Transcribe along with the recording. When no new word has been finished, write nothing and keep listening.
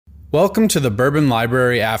Welcome to the Bourbon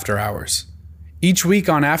Library After Hours. Each week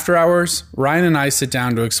on After Hours, Ryan and I sit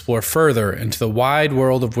down to explore further into the wide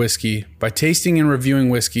world of whiskey by tasting and reviewing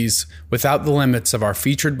whiskeys without the limits of our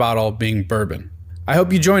featured bottle being bourbon. I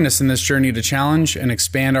hope you join us in this journey to challenge and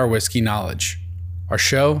expand our whiskey knowledge. Our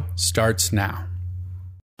show starts now.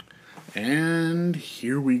 And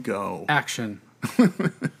here we go. Action.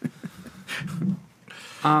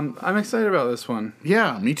 I'm excited about this one.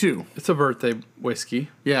 Yeah, me too. It's a birthday whiskey.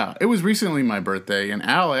 Yeah, it was recently my birthday, and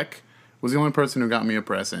Alec was the only person who got me a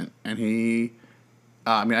present. And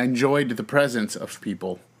I enjoyed the presence of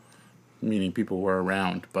people, meaning people who were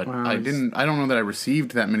around. But wow, I don't know that I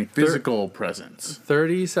received that many physical presents.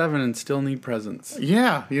 37 and still need presents.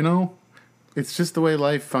 Yeah, it's just the way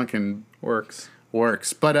life fucking works.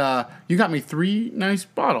 But you got me 3 nice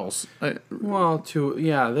bottles. Well, 2,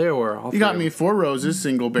 yeah, they were. You got me 4 Roses,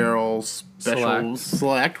 single barrel special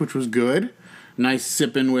select, which was good. Nice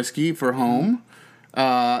sipping whiskey for home.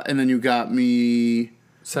 And then you got me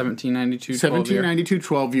 1792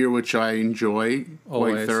 12 year, which I enjoy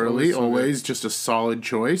quite thoroughly. Always just a solid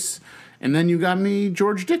choice. And then you got me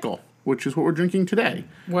George Dickel, which is what we're drinking today.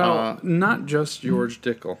 Well, not just George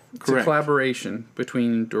Dickel. It's correct. A collaboration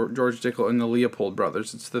between George Dickel and the Leopold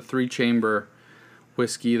brothers. It's the 3-chamber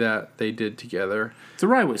whiskey that they did together. It's a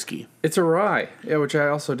rye whiskey. It's a rye, yeah, which I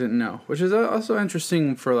also didn't know. Which is also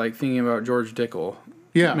interesting for thinking about George Dickel.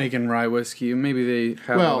 Yeah. Making rye whiskey. Maybe they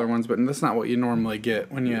have other ones, but that's not what you normally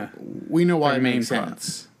get when you... We know why it makes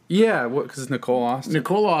sense. Yeah, because Nicole Austin.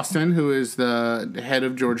 Nicole Austin, who is the head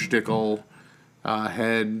of George Dickel,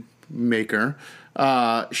 head maker.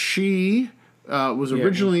 She was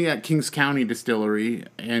originally at Kings County Distillery,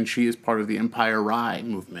 and she is part of the Empire Rye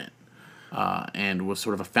movement, and was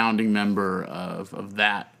sort of a founding member of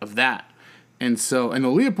that. And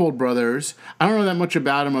the Leopold brothers, I don't know that much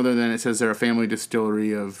about them other than it says they're a family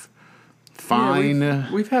distillery of fine.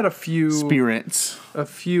 Yeah, we've had a few spirits. A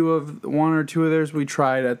few of 1 or 2 of theirs we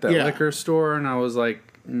tried at that liquor store, and I was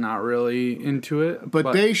not really into it.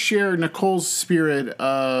 But they share Nicole's spirit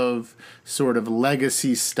of sort of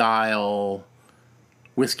legacy style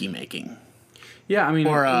whiskey making. Yeah, I mean,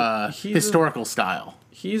 or historical style.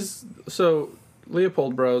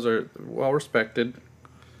 Leopold Bros are well respected.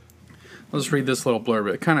 I'll just read this little blurb.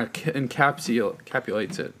 It kind of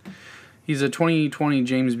encapsulates it. He's a 2020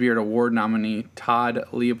 James Beard Award nominee. Todd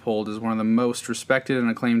Leopold is one of the most respected and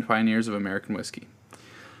acclaimed pioneers of American whiskey.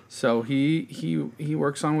 So he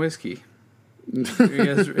works on whiskey.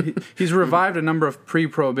 He's revived a number of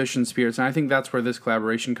pre-Prohibition spirits, and I think that's where this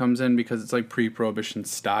collaboration comes in because it's pre-Prohibition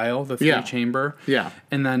style, the 3-chamber. Yeah.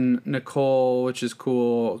 And then Nicole, which is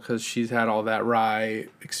cool because she's had all that rye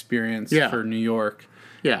experience for New York.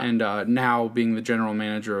 Yeah. And now being the general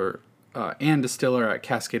manager and distiller at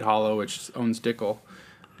Cascade Hollow, which owns Dickel,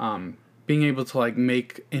 being able to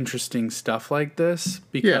make interesting stuff like this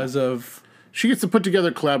because of... She gets to put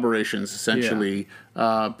together collaborations, essentially,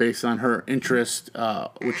 based on her interest,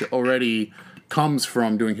 which already comes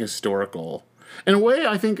from doing historical. In a way,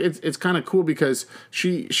 I think it's kind of cool because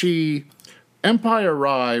she Empire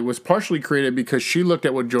Rye was partially created because she looked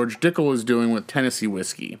at what George Dickel was doing with Tennessee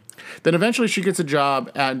whiskey. Then eventually she gets a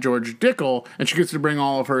job at George Dickel, and she gets to bring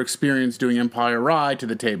all of her experience doing Empire Rye to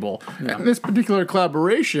the table. Yeah. And this particular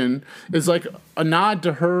collaboration is a nod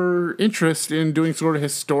to her interest in doing sort of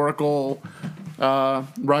historical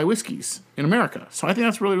rye whiskeys in America. So I think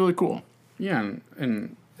that's really, really cool. Yeah,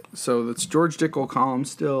 and so that's George Dickel column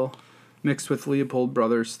still mixed with Leopold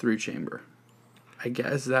Brothers 3-chamber. I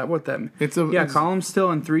guess, is that what that means? It's column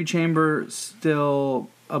still and 3-chamber still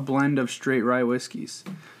a blend of straight rye whiskeys.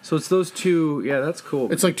 So it's those two. Yeah, that's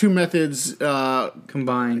cool. It's 2 methods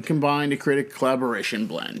combined to create a collaboration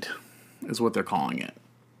blend, is what they're calling it,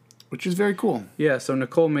 which is very cool. Yeah. So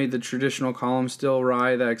Nicole made the traditional column still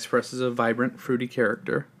rye that expresses a vibrant, fruity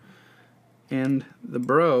character, and the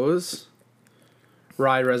Bros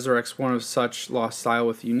rye resurrects one of such lost style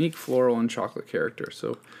with unique floral and chocolate character.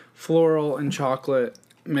 So floral and chocolate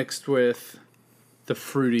mixed with the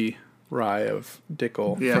fruity rye of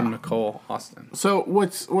Dickel from Nicole Austin. So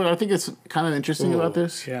what I think is kind of interesting about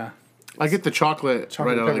this? Yeah, I get the chocolate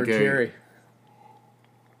right out of the gate. Cherry.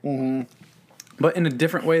 Mm-hmm. But in a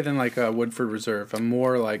different way than a Woodford Reserve. I'm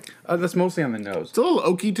more that's mostly on the nose. It's a little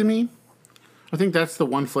oaky to me. I think that's the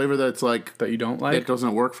one flavor that's that you don't like. It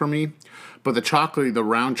doesn't work for me. But the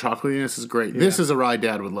round chocolatiness is great. Yeah. This is a rye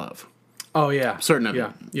Dad would love. Oh yeah, certain of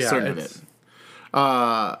it. Yeah, certain of it.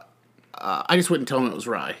 I just wouldn't tell him it was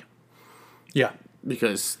rye. Yeah.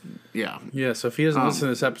 Because, Yeah, so if he doesn't listen to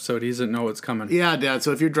this episode, he doesn't know what's coming. Yeah, Dad,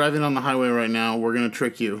 so if you're driving on the highway right now, we're going to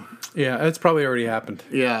trick you. Yeah, it's probably already happened.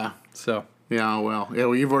 Yeah. So, Yeah, well,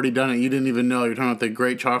 you've already done it. You didn't even know. You're talking about the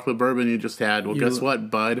great chocolate bourbon you just had. Well, guess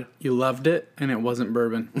what, bud? You loved it, and it wasn't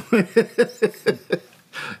bourbon.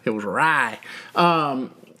 It was rye.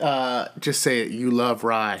 Just say it. You love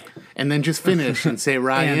rye, and then just finish and say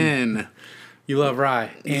rye in. You love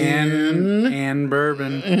rye and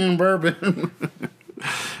bourbon and bourbon.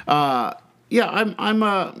 Yeah, I'm.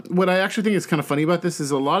 What I actually think is kind of funny about this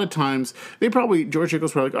is a lot of times George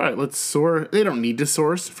Dickel's probably like, all right, let's source. They don't need to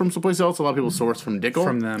source from someplace else. A lot of people source from Dickel.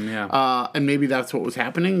 From them, yeah. And maybe that's what was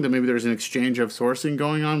happening. That maybe there's an exchange of sourcing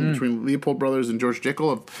going on between Leopold brothers and George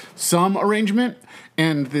Dickel of some arrangement,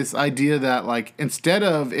 and this idea that like instead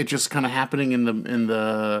of it just kind of happening in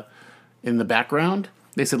the background,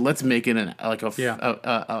 they said let's make it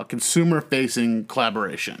a consumer facing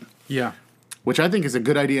collaboration. Yeah. Which I think is a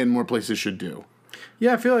good idea and more places should do.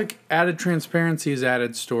 Yeah, I feel like added transparency is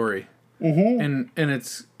added story. Mm-hmm.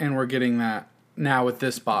 And we're getting that now with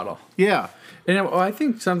this bottle. Yeah. And I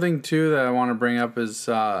think something, too, that I want to bring up is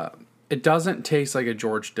it doesn't taste like a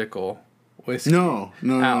George Dickel whiskey. No.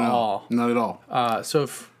 At all. Not at all. So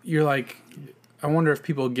if you're like, I wonder if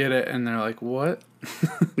people get it and they're like, what?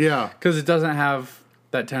 Yeah. Because it doesn't have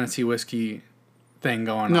that Tennessee whiskey thing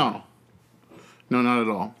going on. No, not at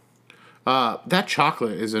all. That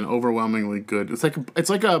chocolate is an overwhelmingly good. It's like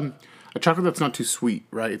a chocolate that's not too sweet,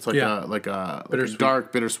 right? It's like a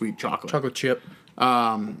dark bittersweet chocolate. Chocolate chip.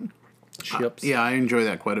 Chips. Yeah, I enjoy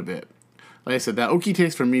that quite a bit. Like I said, that oaky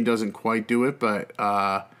taste for me doesn't quite do it, but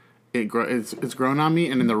it's grown on me,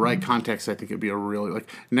 and in the right context, I think it'd be a really like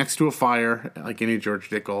next to a fire, like any George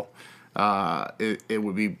Dickel, it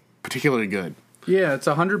would be particularly good. Yeah, it's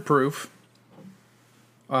 100 proof.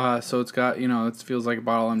 So it's got, it feels like a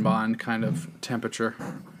bottle and bond kind of temperature.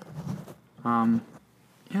 And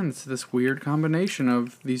it's this weird combination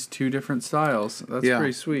of these two different styles. That's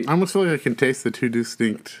pretty sweet. I almost feel like I can taste the two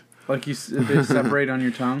distinct. Like they separate on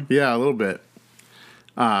your tongue? Yeah, a little bit.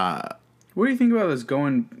 What do you think about this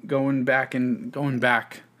going back in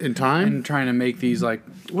time and trying to make these like?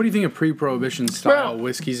 What do you think of pre-prohibition style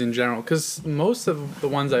whiskeys in general? Because most of the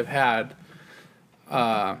ones I've had,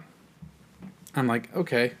 I'm like,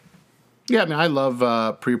 okay. Yeah, I mean, I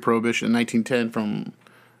love pre-prohibition 1910 from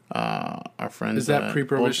our friends. Is that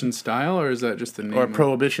pre-prohibition style, or is that just the name? Or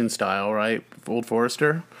prohibition style, right? Old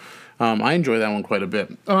Forester. I enjoy that one quite a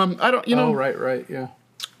bit. I don't, Oh, right, yeah.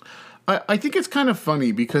 I think it's kind of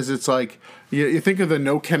funny because it's like you think of the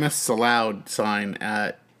 "No Chemists Allowed" sign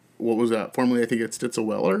at what was that? Formerly, I think it's Stitzel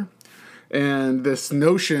Weller, and this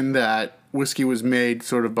notion that whiskey was made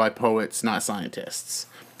sort of by poets, not scientists.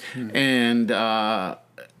 And now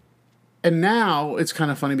it's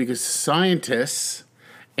kind of funny because scientists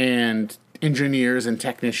and engineers and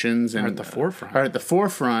technicians are at the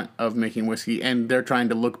forefront of making whiskey, and they're trying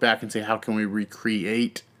to look back and say, how can we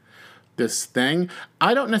recreate this thing?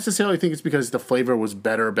 I don't necessarily think it's because the flavor was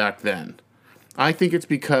better back then. I think it's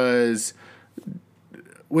because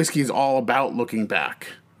whiskey is all about looking back.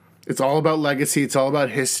 It's all about legacy. It's all about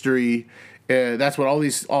history. That's what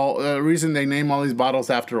the reason they name all these bottles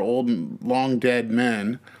after old and long dead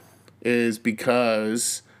men is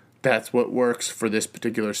because that's what works for this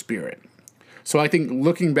particular spirit. So I think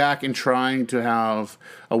looking back and trying to have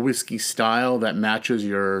a whiskey style that matches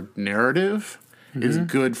your narrative is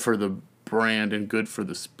good for the brand and good for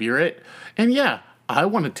the spirit. And yeah, I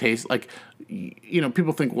want to taste like,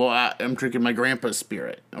 people think, well, I'm drinking my grandpa's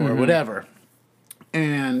spirit or whatever.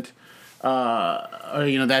 And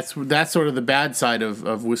that's sort of the bad side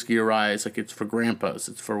of whiskey or rye. It's like it's for grandpas,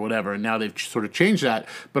 it's for whatever. And now they've sort of changed that.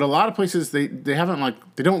 But a lot of places they haven't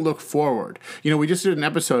they don't look forward. We just did an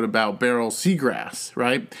episode about barrel seagrass,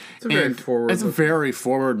 right? It's a very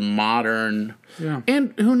forward, modern. Yeah.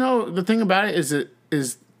 And who knows? The thing about it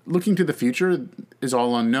is looking to the future is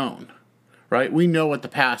all unknown, right? We know what the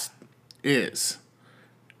past is,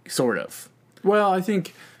 sort of. Well, I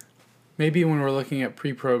think. Maybe when we're looking at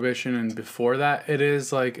pre-prohibition and before that, it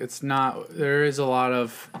is like it's not. There is a lot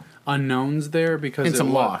of unknowns there because and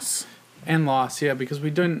some loss. And loss, yeah, because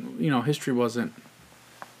we didn't. History wasn't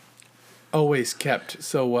always kept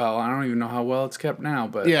so well. I don't even know how well it's kept now,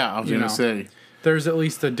 but yeah, I was gonna say there's at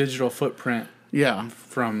least a digital footprint. Yeah.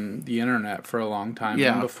 From the internet for a long time.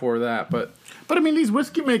 Yeah. And before that, but I mean, these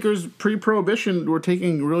whiskey makers pre-prohibition were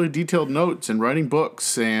taking really detailed notes and writing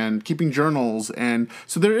books and keeping journals, and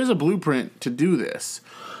so there is a blueprint to do this.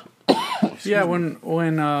 Yeah, when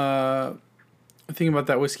I think about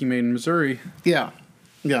that whiskey made in Missouri. Yeah.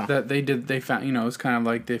 That they found, it's kind of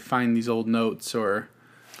like they find these old notes or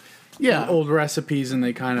old recipes, and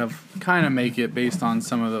they kind of make it based on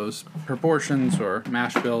some of those proportions or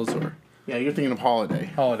mash bills or Yeah, you're thinking of Holiday.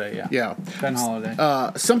 Holiday, yeah. Yeah. Ben Holiday.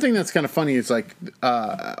 Something that's kind of funny is like,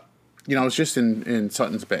 I was just in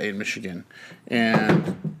Suttons Bay in Michigan,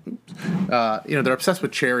 and they're obsessed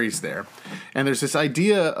with cherries there, and there's this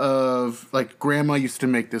idea of like grandma used to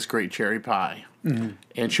make this great cherry pie,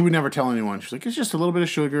 and she would never tell anyone. She's like, it's just a little bit of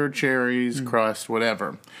sugar, cherries, crust,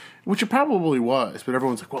 whatever, which it probably was, but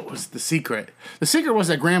everyone's like, what was the secret? The secret was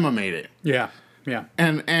that grandma made it. Yeah.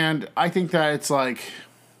 And I think that it's like,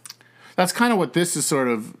 that's kind of what this is sort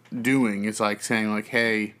of doing. It's like saying like,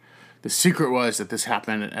 hey, the secret was that this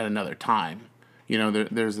happened at another time.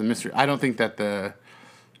 There's the mystery. I don't think that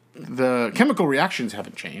the chemical reactions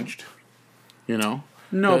haven't changed. No,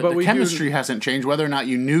 but the chemistry hasn't changed. Whether or not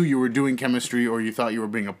you knew you were doing chemistry or you thought you were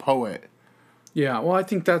being a poet. Yeah, well, I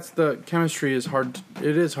think that's the chemistry is hard.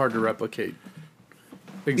 It is hard to replicate.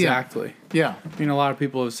 Exactly. Yeah. A lot of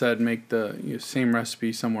people have said make the same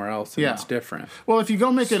recipe somewhere else and it's different. Well, if you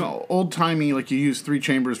go make an old-timey, like you use 3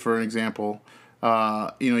 chambers for an example,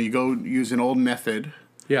 you go use an old method.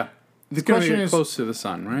 Yeah. The question is close to the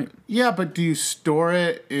sun, right? Yeah, but do you store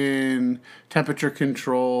it in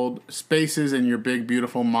temperature-controlled spaces in your big,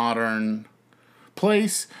 beautiful, modern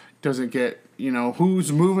place? Does it get,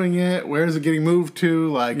 who's moving it? Where is it getting moved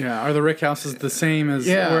to? Are the rick houses the same as?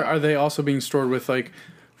 Yeah. Or are they also being stored with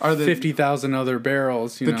 50,000 other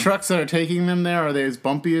barrels? The trucks that are taking them there, are they as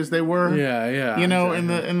bumpy as they were? Yeah. Exactly.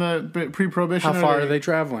 in the pre-prohibition. How far are they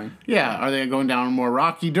traveling? Yeah, are they going down more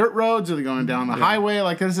rocky dirt roads? Are they going down the highway?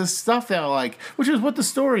 There's this stuff that which is what the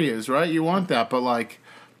story is, right? You want that, but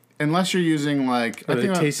unless you're using are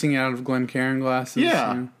they tasting out of Glencairn glasses?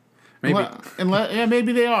 Yeah, maybe.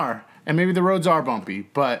 Maybe they are, and maybe the roads are bumpy.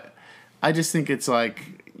 But I just think it's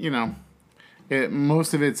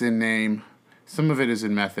most of it's in name. Some of it is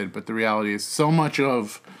in method, but the reality is so much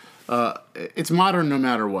of it's modern no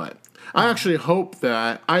matter what. I actually hope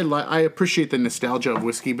that I appreciate the nostalgia of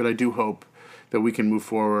whiskey, but I do hope that we can move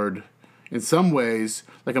forward in some ways.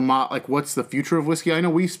 What's the future of whiskey? I know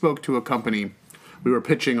we spoke to a company. We were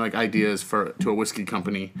pitching ideas to a whiskey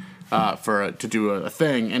company to do a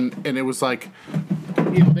thing, and it was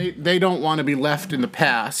they don't want to be left in the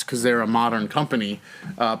past because they're a modern company,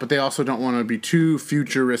 but they also don't want to be too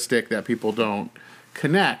futuristic that people don't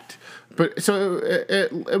connect. But so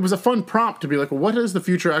it was a fun prompt to be what does the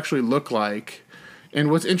future actually look like,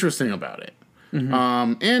 and what's interesting about it,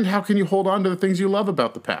 and how can you hold on to the things you love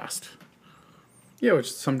about the past? Yeah,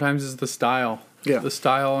 which sometimes is the style. Yeah, the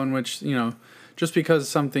style in which just because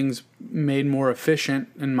something's made more efficient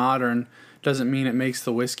and modern doesn't mean it makes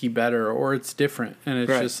the whiskey better or it's different. And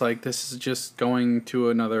it's just this is just going to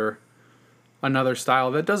another style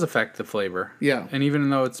that does affect the flavor. Yeah. And even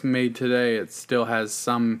though it's made today, it still has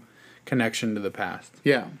some connection to the past.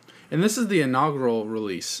 Yeah. And this is the inaugural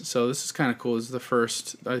release, so this is kind of cool. This is the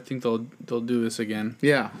first. I think they'll do this again.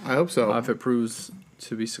 Yeah, I hope so. If it proves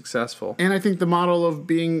to be successful. And I think the model of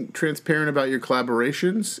being transparent about your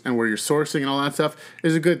collaborations and where you're sourcing and all that stuff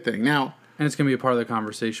is a good thing. Now, and it's going to be a part of the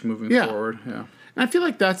conversation moving forward. Yeah. And I feel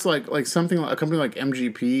like that's something a company like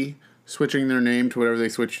MGP switching their name to whatever they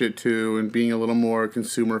switched it to and being a little more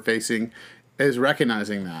consumer facing is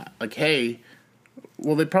recognizing that. Hey,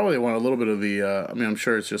 well, they probably want a little bit of the I'm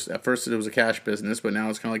sure it's just at first it was a cash business, but now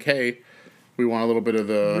it's kind of hey, we want a little bit of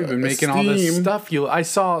the We've been making all this stuff. I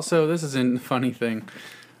saw, so this is a funny thing.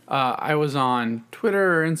 I was on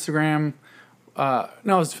Twitter or Instagram.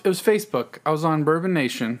 No, it was Facebook. I was on Bourbon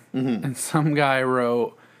Nation, and some guy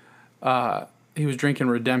wrote, he was drinking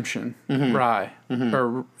Redemption Rye.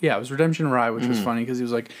 Or, it was Redemption Rye, which was funny because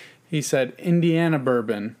he said Indiana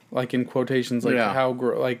bourbon, in quotations,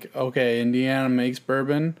 okay, Indiana makes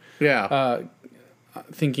bourbon. Yeah.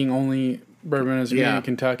 Thinking only bourbon is made in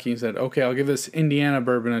Kentucky. He said, okay, I'll give this Indiana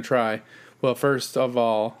bourbon a try. Well, first of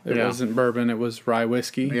all, it wasn't bourbon, it was rye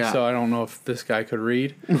whiskey. Yeah. So I don't know if this guy could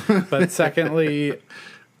read. But secondly,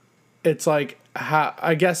 it's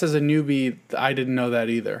I guess as a newbie, I didn't know that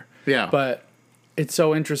either. Yeah. But it's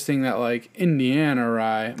so interesting that Indiana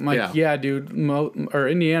rye. I'm yeah dude, or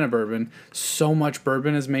Indiana bourbon. So much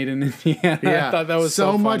bourbon is made in Indiana. Yeah. I thought that was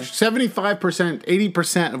so much. 75%,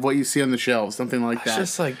 80% of what you see on the shelves, something like that,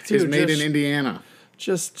 just dude, is made in Indiana.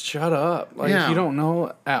 Just shut up. You don't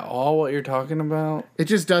know at all what you're talking about. It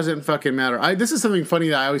just doesn't fucking matter. This is something funny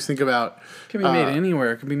that I always think about. It can be made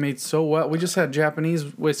anywhere. It can be made so well. We just had Japanese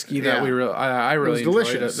whiskey that I really enjoyed.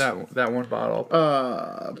 Delicious. That one bottle.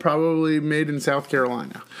 Probably made in South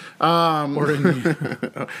Carolina. Or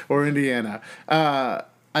Indiana. Or Indiana. I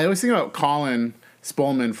always think about Colin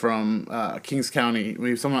Spolman from Kings County, when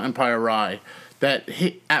he was on Empire Rye, that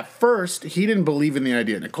at first he didn't believe in the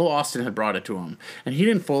idea. Nicole Austin had brought it to him, and he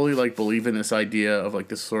didn't fully like believe in this idea of like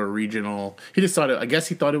this sort of regional. He just thought I guess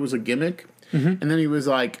he thought it was a gimmick, and then he was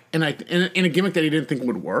like, in a gimmick that he didn't think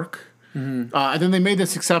would work. And then they made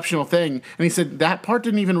this exceptional thing, and he said that part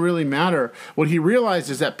didn't even really matter. What he realized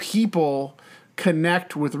is that people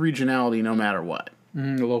connect with regionality no matter what.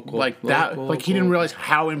 Local, like that, local, like he didn't realize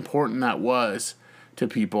how important that was to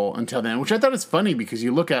people until then, which I thought is funny because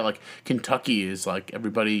you look at like Kentucky is like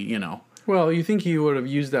everybody, you know. Well, you think he would have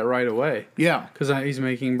used that right away? Yeah, because he's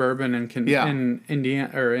making bourbon in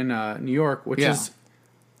Indiana or in New York, which is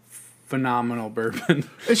phenomenal bourbon.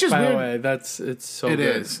 It's just by weird. the way, it's so it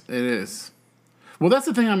good. It is. Well, that's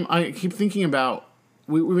the thing I keep thinking about.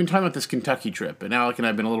 We've been talking about this Kentucky trip, and Alec and I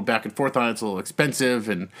have been a little back and forth on it. It's a little expensive,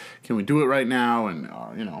 and can we do it right now? And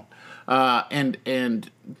you know, and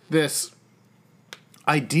this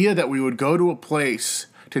idea that we would go to a place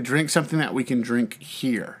to drink something that we can drink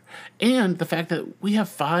here, and the fact that we have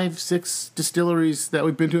 5-6 distilleries that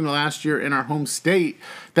we've been to in the last year in our home state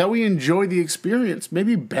that we enjoy the experience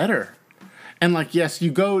maybe better. And like, yes,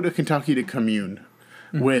 you go to Kentucky to commune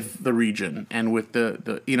with the region and with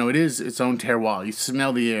the you know, it is its own terroir. You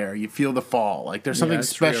smell the air, you feel the fall. Like there's something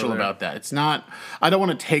special about that. It's not, I don't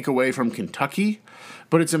want to take away from Kentucky,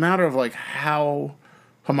 but it's a matter of like how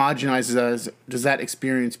homogenized does that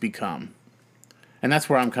experience become? And that's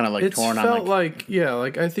where I'm kind of like torn on. It felt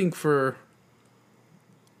like I think for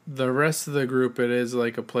the rest of the group, it is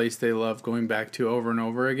like a place they love going back to over and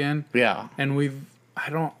over again. Yeah. And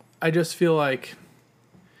I just feel like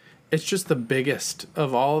it's just the biggest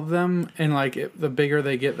of all of them. And like the bigger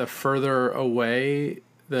they get, the further away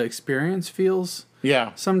the experience feels.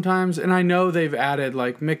 Yeah. Sometimes. And I know they've added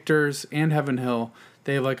like Michter's and Heaven Hill.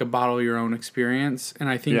 They have like a bottle your own experience. And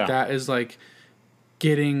I think that is like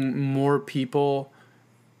getting more people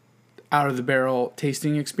out of the barrel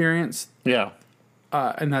tasting experience. Yeah.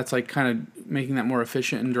 And that's like kind of making that more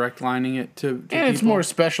efficient and direct lining it to and people. It's more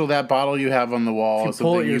special. That bottle you have on the wall is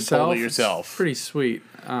something you pull it yourself. It's pretty sweet.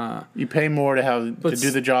 You pay more to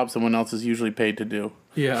do the job someone else is usually paid to do.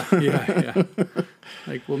 Yeah.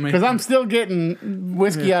 Like we'll make, because I'm still getting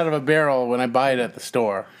whiskey out of a barrel when I buy it at the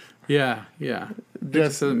store. Yeah.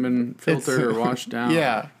 Just hasn't been filtered or washed down.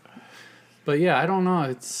 Yeah. But yeah, I don't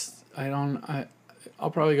know. I'll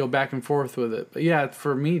probably go back and forth with it. But yeah,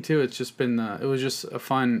 for me too, it's just been it was just a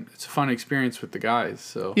fun experience with the guys.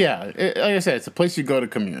 So yeah, like I said, it's a place you go to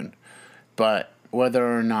commune. But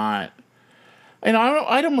whether or not, and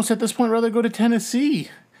I'd almost at this point rather go to Tennessee,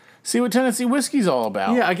 see what Tennessee whiskey's all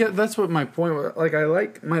about. Yeah, I get that's what my point was.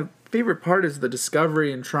 Like my favorite part is the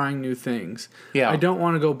discovery and trying new things. Yeah, I don't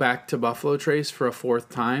want to go back to Buffalo Trace for a fourth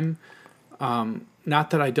time. Not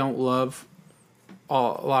that I don't love a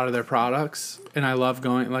lot of their products, and I love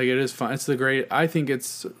going, like, it is fun. It's I think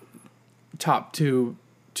it's top 2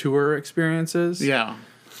 tour experiences. Yeah.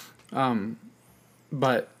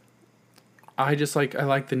 But I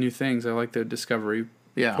like the new things. I like the discovery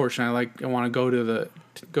portion. I want to go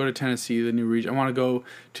to Tennessee, the new region. I want to go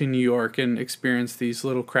to New York and experience these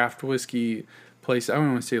little craft whiskey places. I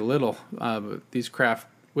don't want to say little, but these craft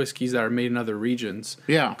whiskeys that are made in other regions.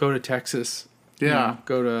 Yeah. Go to Texas. Yeah.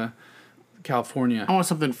 Go to California. I want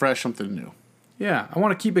something fresh, something new. Yeah, I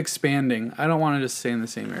want to keep expanding. I don't want to just stay in the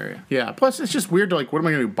same area. Yeah. Plus, it's just weird to like, what am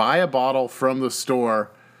I going to do? Buy a bottle from the store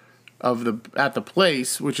at the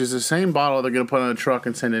place, which is the same bottle they're going to put on a truck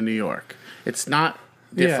and send to New York. It's not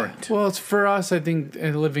different. Yeah. Well, it's for us. I think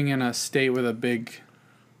living in a state with a big.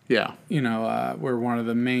 Yeah. We're one of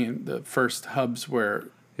the first hubs where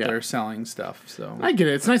they're selling stuff. So I get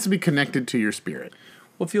it. It's nice to be connected to your spirit.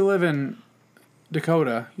 Well, if you live in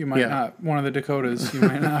Dakota, you might not. One of the Dakotas, you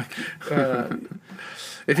might not.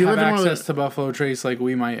 If you have live in access to Buffalo Trace like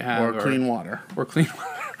we might have, or clean water,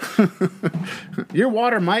 your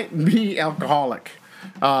water might be alcoholic.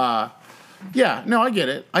 Yeah, no, I get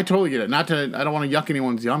it. I totally get it. I don't want to yuck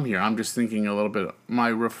anyone's yum here. I'm just thinking a little bit my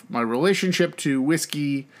relationship to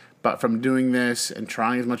whiskey, but from doing this and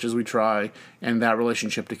trying as much as we try, and that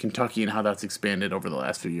relationship to Kentucky and how that's expanded over the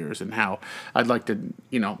last few years, and how I'd like to,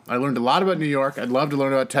 I learned a lot about New York. I'd love to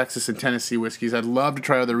learn about Texas and Tennessee whiskeys. I'd love to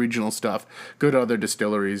try other regional stuff, go to other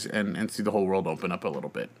distilleries, and see the whole world open up a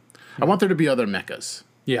little bit. I want there to be other meccas.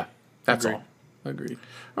 Yeah. That's all. Agreed.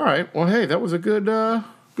 All right. Well, hey, that was a good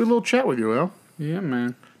little chat with you, Al. Yeah,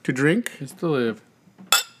 man. To drink is to live.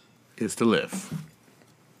 Is to live.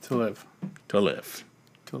 To live. To live.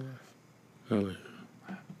 To live. To live.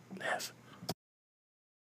 Live.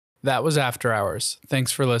 That was After Hours.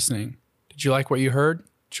 Thanks for listening. Did you like what you heard?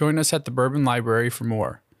 Join us at the Bourbon Library for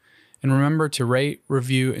more. And remember to rate,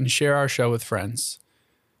 review, and share our show with friends.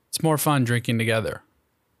 It's more fun drinking together.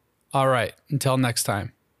 All right, until next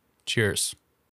time, cheers.